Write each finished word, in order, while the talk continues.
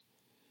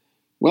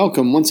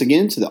Welcome once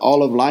again to the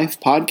All of Life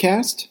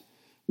podcast.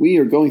 We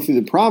are going through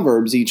the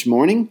Proverbs each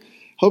morning,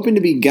 hoping to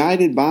be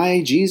guided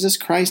by Jesus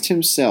Christ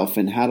himself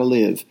in how to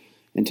live.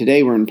 And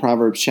today we're in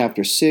Proverbs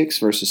chapter 6,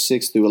 verses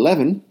 6 through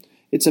 11.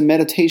 It's a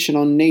meditation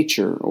on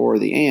nature, or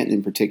the ant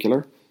in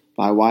particular,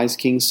 by wise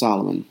King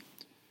Solomon.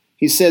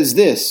 He says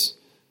this,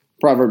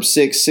 Proverbs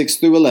 6, 6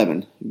 through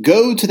 11,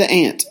 "Go to the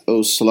ant,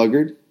 O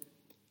sluggard.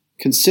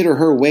 Consider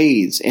her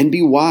ways and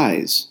be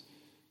wise.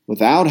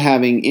 Without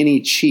having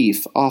any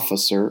chief,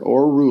 officer,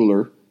 or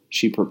ruler,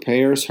 she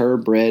prepares her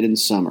bread in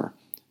summer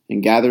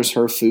and gathers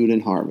her food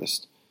in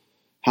harvest.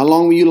 How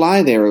long will you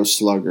lie there, O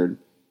sluggard?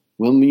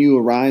 When will you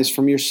arise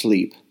from your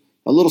sleep,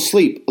 a little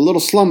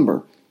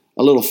slumber,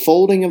 a little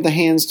folding of the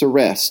hands to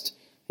rest,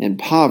 and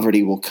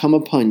poverty will come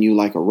upon you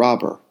like a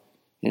robber,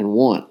 and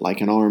want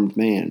like an armed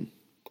man."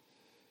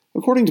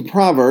 According to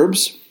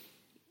Proverbs,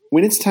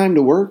 when it's time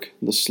to work,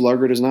 the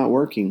sluggard is not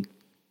working.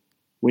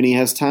 When he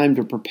has time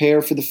to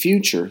prepare for the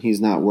future,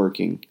 he's not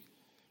working.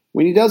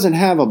 When he doesn't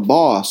have a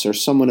boss or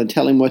someone to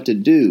tell him what to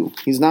do,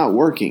 he's not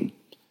working.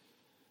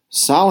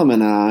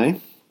 Solomon and I,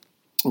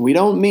 we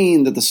don't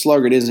mean that the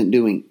sluggard isn't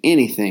doing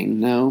anything.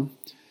 No,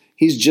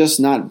 he's just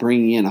not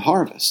bringing in a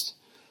harvest.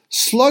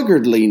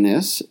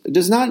 Sluggardliness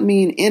does not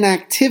mean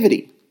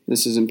inactivity.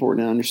 This is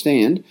important to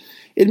understand.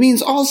 It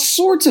means all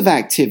sorts of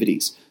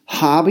activities.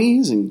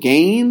 Hobbies and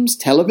games,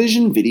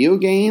 television, video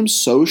games,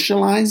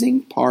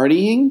 socializing,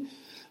 partying,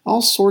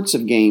 all sorts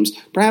of games,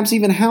 perhaps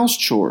even house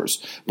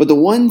chores. But the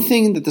one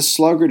thing that the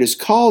sluggard is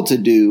called to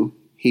do,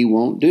 he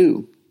won't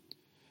do.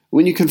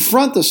 When you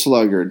confront the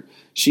sluggard,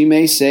 she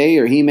may say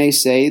or he may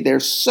say they're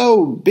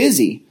so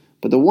busy,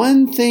 but the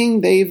one thing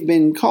they've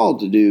been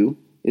called to do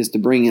is to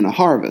bring in a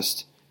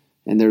harvest,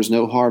 and there's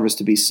no harvest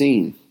to be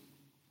seen.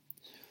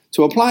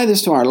 To apply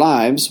this to our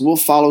lives, we'll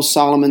follow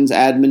Solomon's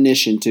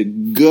admonition to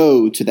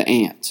go to the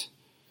ant.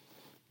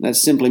 That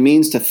simply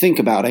means to think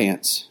about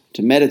ants,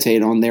 to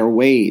meditate on their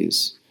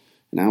ways.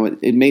 Now,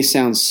 it may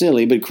sound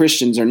silly, but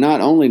Christians are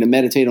not only to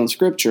meditate on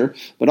Scripture,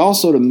 but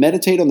also to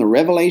meditate on the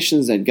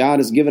revelations that God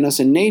has given us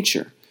in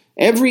nature.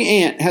 Every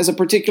ant has a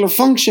particular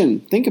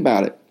function. Think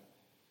about it.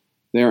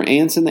 There are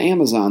ants in the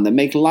Amazon that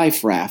make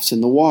life rafts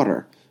in the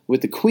water, with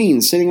the queen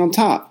sitting on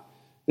top.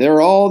 There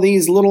are all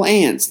these little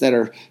ants that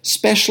are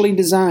specially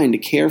designed to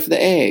care for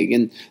the egg,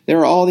 and there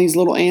are all these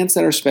little ants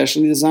that are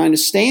specially designed to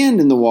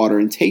stand in the water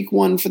and take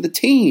one for the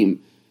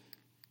team.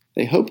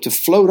 They hope to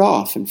float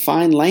off and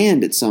find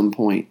land at some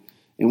point.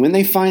 And when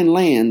they find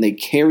land, they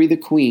carry the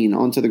queen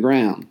onto the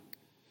ground.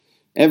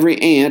 Every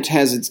ant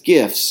has its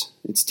gifts,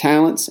 its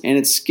talents, and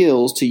its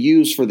skills to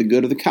use for the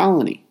good of the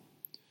colony.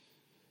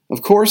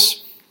 Of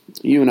course,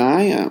 you and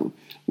I,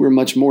 we're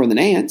much more than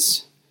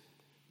ants.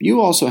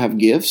 You also have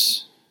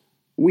gifts.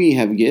 We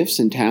have gifts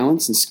and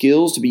talents and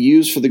skills to be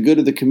used for the good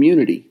of the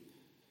community.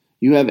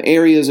 You have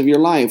areas of your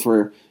life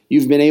where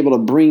you've been able to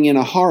bring in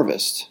a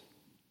harvest.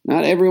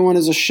 Not everyone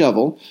is a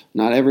shovel.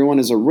 Not everyone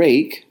is a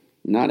rake.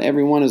 Not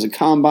everyone is a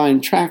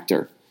combine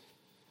tractor.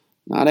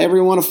 Not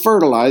everyone a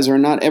fertilizer,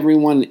 and not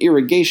everyone an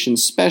irrigation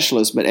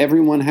specialist, but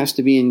everyone has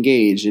to be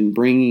engaged in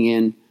bringing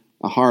in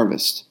a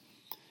harvest.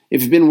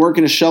 If you've been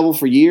working a shovel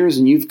for years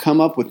and you've come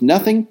up with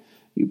nothing,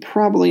 you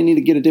probably need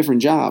to get a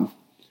different job.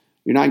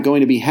 You're not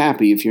going to be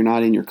happy if you're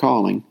not in your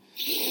calling.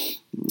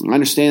 I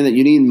understand that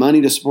you need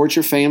money to support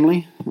your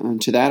family.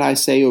 To that I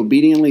say,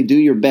 obediently do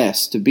your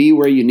best to be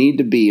where you need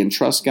to be and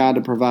trust God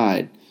to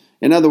provide.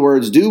 In other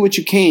words, do what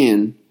you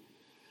can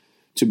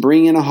to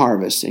bring in a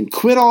harvest and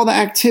quit all the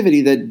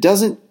activity that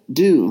doesn't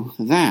do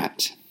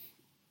that.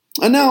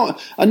 And now,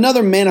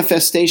 another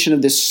manifestation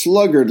of this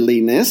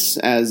sluggardliness,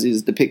 as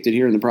is depicted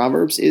here in the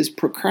Proverbs, is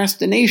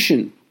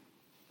procrastination.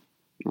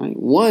 Right?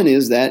 One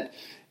is that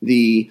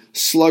the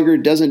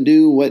sluggard doesn't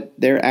do what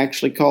they're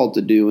actually called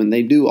to do, and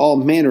they do all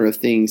manner of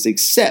things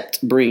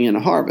except bring in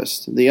a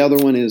harvest. The other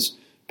one is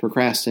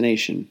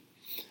procrastination.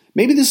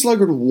 Maybe the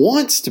sluggard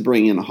wants to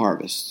bring in a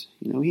harvest.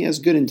 He has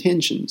good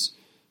intentions,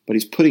 but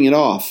he's putting it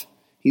off.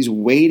 He's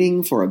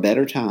waiting for a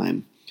better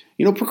time.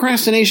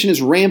 Procrastination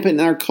is rampant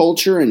in our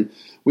culture, and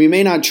we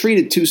may not treat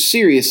it too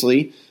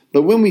seriously,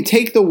 but when we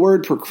take the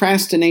word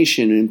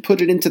procrastination and put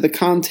it into the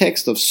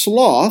context of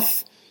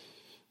sloth,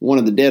 one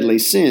of the deadly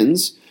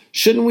sins,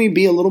 shouldn't we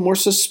be a little more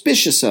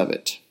suspicious of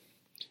it?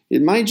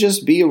 It might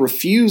just be a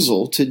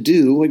refusal to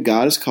do what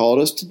God has called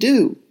us to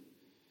do.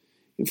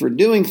 If we're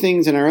doing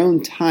things in our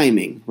own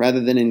timing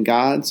rather than in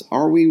God's,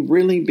 are we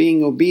really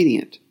being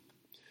obedient?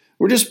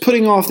 We're just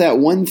putting off that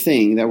one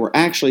thing that we're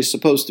actually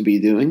supposed to be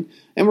doing,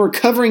 and we're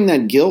covering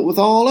that guilt with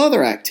all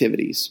other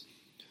activities.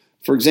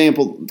 For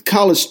example,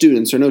 college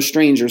students are no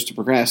strangers to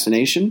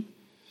procrastination.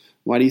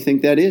 Why do you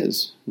think that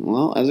is?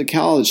 Well, as a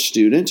college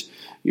student,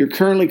 you're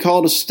currently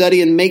called to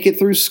study and make it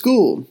through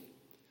school.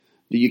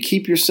 Do you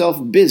keep yourself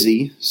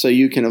busy so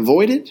you can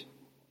avoid it?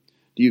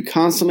 Do you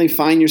constantly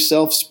find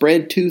yourself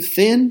spread too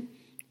thin?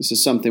 This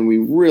is something we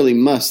really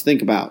must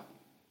think about.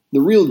 The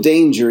real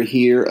danger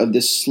here of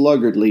this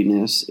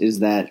sluggardliness is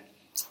that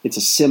it's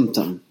a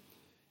symptom.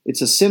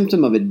 It's a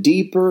symptom of a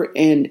deeper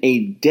and a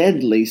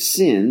deadly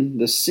sin,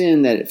 the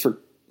sin that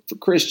for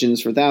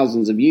Christians for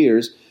thousands of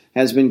years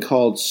has been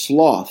called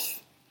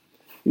sloth.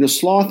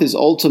 Sloth is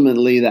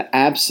ultimately the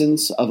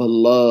absence of a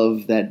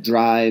love that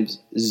drives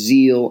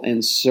zeal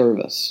and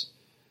service.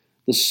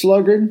 The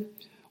sluggard,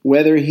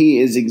 whether he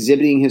is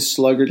exhibiting his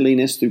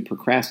sluggardliness through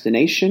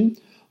procrastination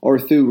or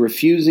through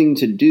refusing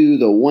to do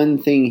the one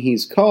thing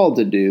he's called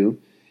to do,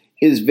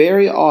 is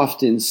very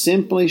often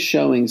simply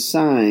showing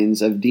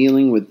signs of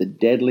dealing with the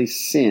deadly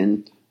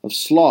sin of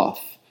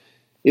sloth.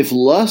 If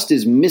lust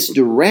is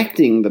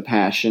misdirecting the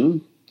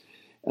passion,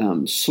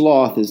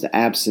 sloth is the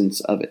absence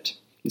of it.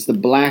 It's the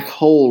black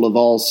hole of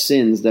all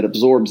sins that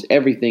absorbs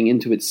everything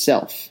into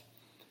itself.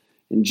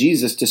 And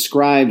Jesus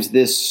describes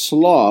this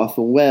sloth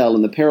well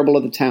in the parable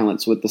of the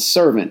talents with the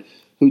servant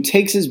who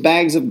takes his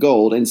bags of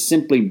gold and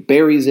simply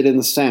buries it in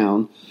the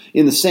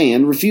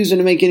sand, refusing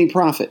to make any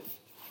profit.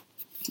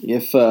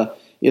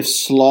 If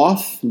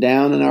sloth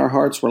down in our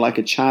hearts were like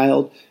a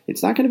child,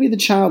 it's not going to be the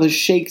child who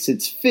shakes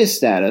its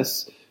fist at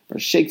us or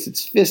shakes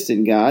its fist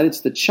at God.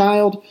 It's the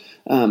child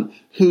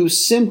who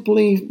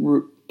simply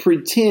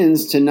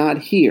pretends to not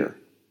hear.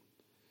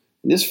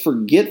 This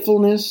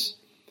forgetfulness,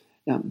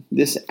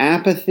 this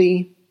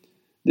apathy,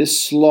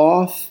 this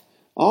sloth,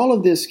 all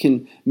of this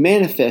can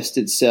manifest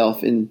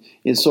itself in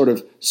sort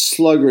of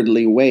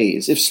sluggardly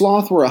ways. If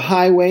sloth were a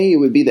highway, it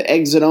would be the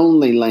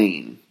exit-only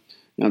lane.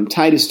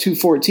 Titus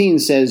 2:14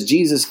 says,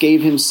 Jesus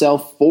gave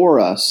himself for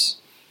us,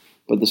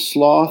 but the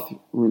sloth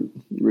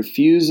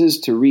refuses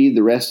to read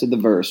the rest of the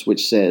verse,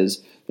 which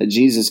says that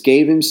Jesus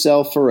gave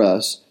himself for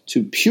us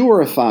to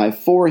purify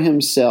for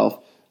himself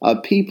a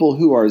people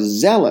who are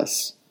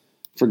zealous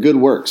for good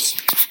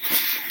works.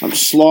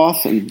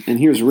 Sloth, and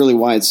here's really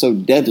why it's so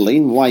deadly,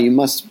 and why you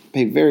must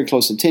pay very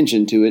close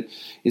attention to it,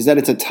 is that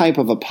it's a type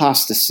of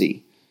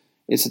apostasy.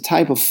 It's a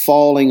type of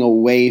falling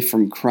away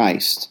from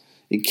Christ.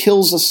 It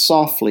kills us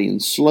softly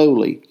and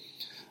slowly.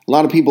 A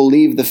lot of people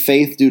leave the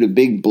faith due to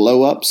big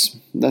blow-ups.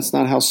 That's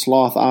not how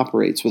sloth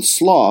operates. With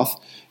sloth,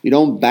 you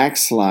don't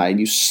backslide,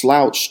 you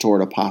slouch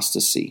toward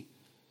apostasy.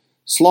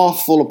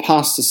 Slothful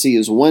apostasy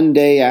is one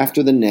day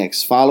after the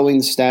next, following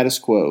the status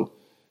quo,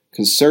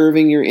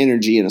 conserving your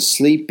energy in a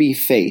sleepy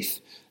faith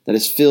that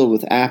is filled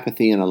with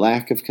apathy and a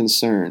lack of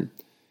concern.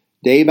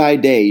 Day by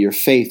day, your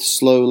faith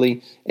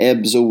slowly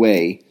ebbs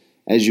away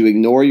as you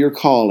ignore your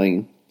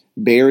calling,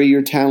 bury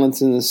your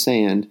talents in the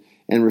sand,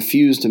 and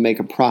refuse to make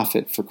a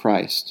profit for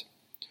Christ.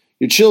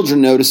 Your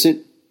children notice it,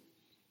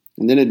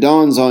 and then it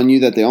dawns on you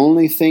that the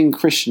only thing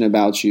Christian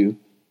about you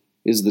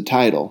is the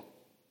title.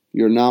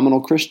 You're a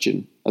nominal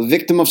Christian, a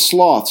victim of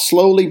sloth,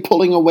 slowly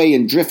pulling away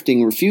and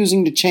drifting,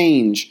 refusing to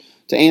change,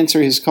 to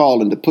answer his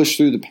call, and to push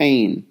through the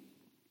pain.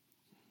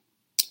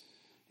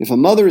 If a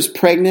mother is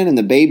pregnant and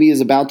the baby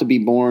is about to be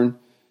born,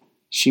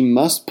 she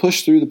must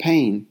push through the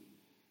pain.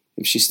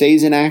 If she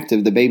stays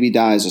inactive, the baby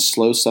dies a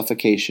slow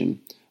suffocation.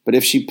 But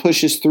if she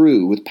pushes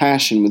through with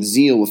passion, with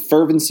zeal, with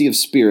fervency of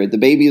spirit, the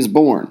baby is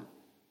born.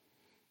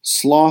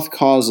 Sloth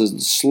causes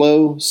the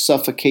slow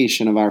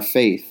suffocation of our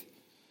faith.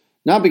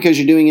 Not because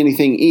you're doing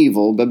anything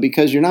evil, but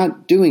because you're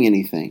not doing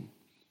anything.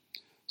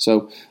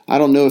 So I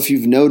don't know if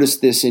you've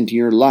noticed this into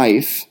your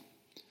life.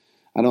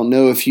 I don't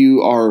know if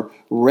you are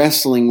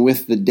wrestling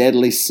with the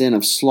deadly sin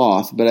of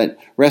sloth, but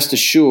rest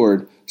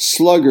assured,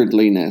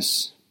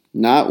 sluggardliness,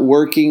 not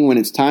working when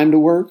it's time to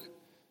work,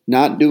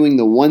 not doing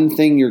the one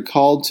thing you're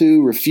called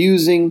to,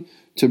 refusing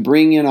to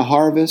bring in a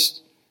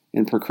harvest,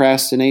 and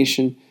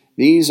procrastination,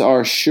 these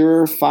are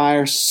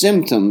surefire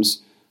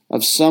symptoms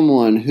of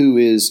someone who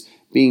is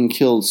being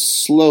killed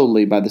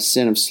slowly by the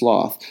sin of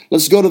sloth.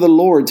 Let's go to the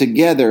Lord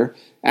together,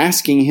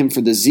 asking him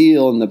for the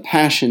zeal and the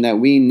passion that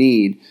we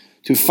need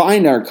to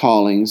find our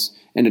callings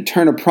and to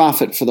turn a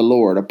profit for the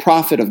Lord, a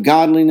profit of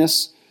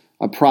godliness,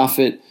 a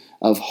profit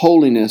of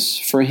holiness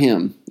for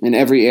him in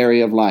every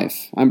area of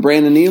life. I'm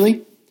Brandon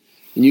Neely,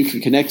 and you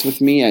can connect with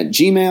me at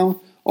Gmail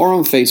or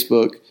on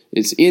Facebook.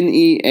 It's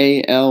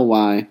Nealy,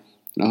 and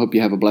I hope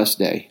you have a blessed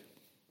day.